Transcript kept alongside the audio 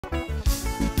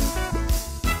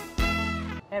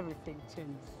everything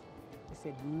changed. I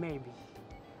said, maybe.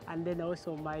 And then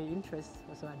also my interests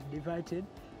also are divided.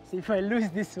 So if I lose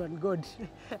this one, God,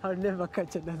 I'll never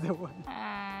catch another one.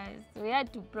 So we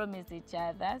had to promise each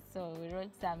other, so we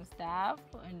wrote some stuff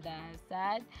on the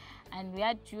side, and we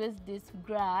had to use this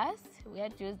grass. We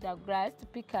had to use the grass to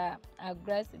pick a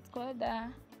grass. It's called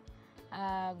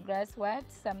grass what?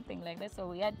 Something like that. So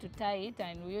we had to tie it,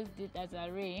 and we used it as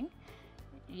a ring.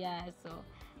 Yeah, so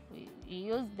we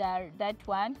used that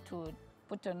one to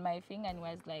put on my finger and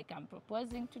was like, I'm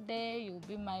proposing today, you'll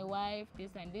be my wife,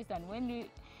 this and this. And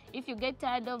if you get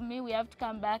tired of me, we have to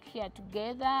come back here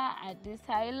together at this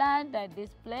island, at this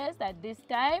place, at this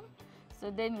time. So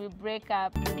then we break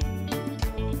up.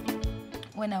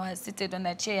 When I was seated on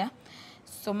a chair,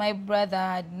 so my brother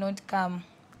had not come,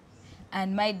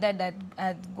 and my dad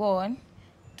had gone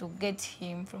to get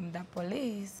him from the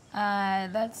police.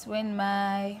 That's when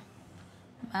my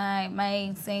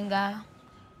singer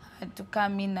had to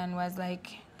come in and was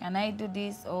like, can I do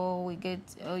this, or you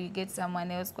get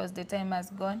someone else, because the time has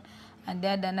gone and they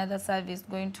had another service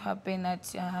going to happen at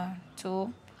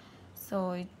 2.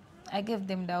 So I gave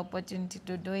them the opportunity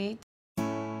to do it.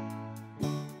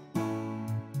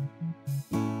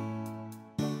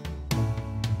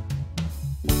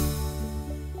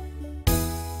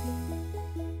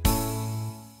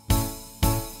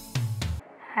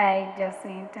 Hi,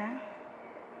 Jacinta.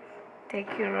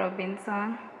 Take you,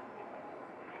 Robinson,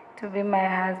 to be my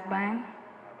husband,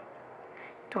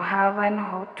 to have and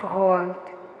to hold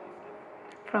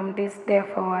from this day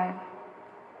forward,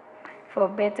 for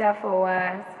better, for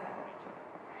worse,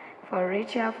 for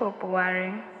richer, for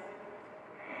poorer,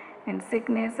 in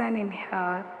sickness and in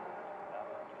health,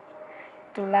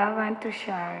 to love and to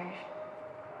cherish,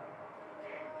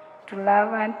 to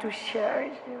love and to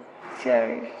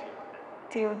cherish,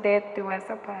 till death do us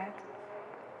apart.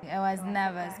 I was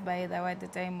nervous by the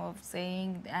time of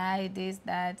saying this,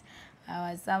 that.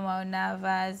 I was somehow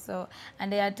nervous.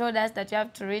 And they had told us that you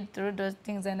have to read through those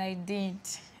things, and I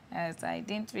didn't. So I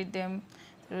didn't read them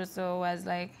through, so I was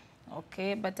like,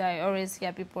 okay. But I always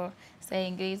hear people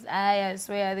saying this, I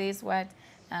swear this, what,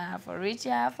 for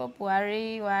richer, for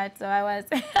poorer, what. So I was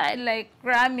like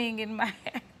cramming in my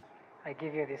head. I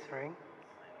give you this ring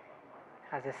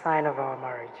as a sign of our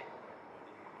marriage.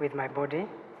 With my body,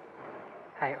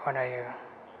 I honor you.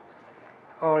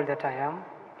 All that I am,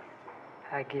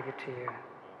 I give it to you.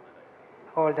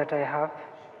 All that I have,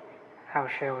 I'll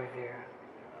share with you,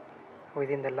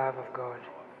 within the love of God,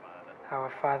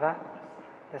 our Father,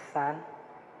 the Son,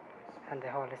 and the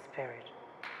Holy Spirit.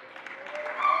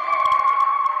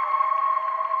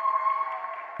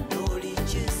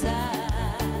 Just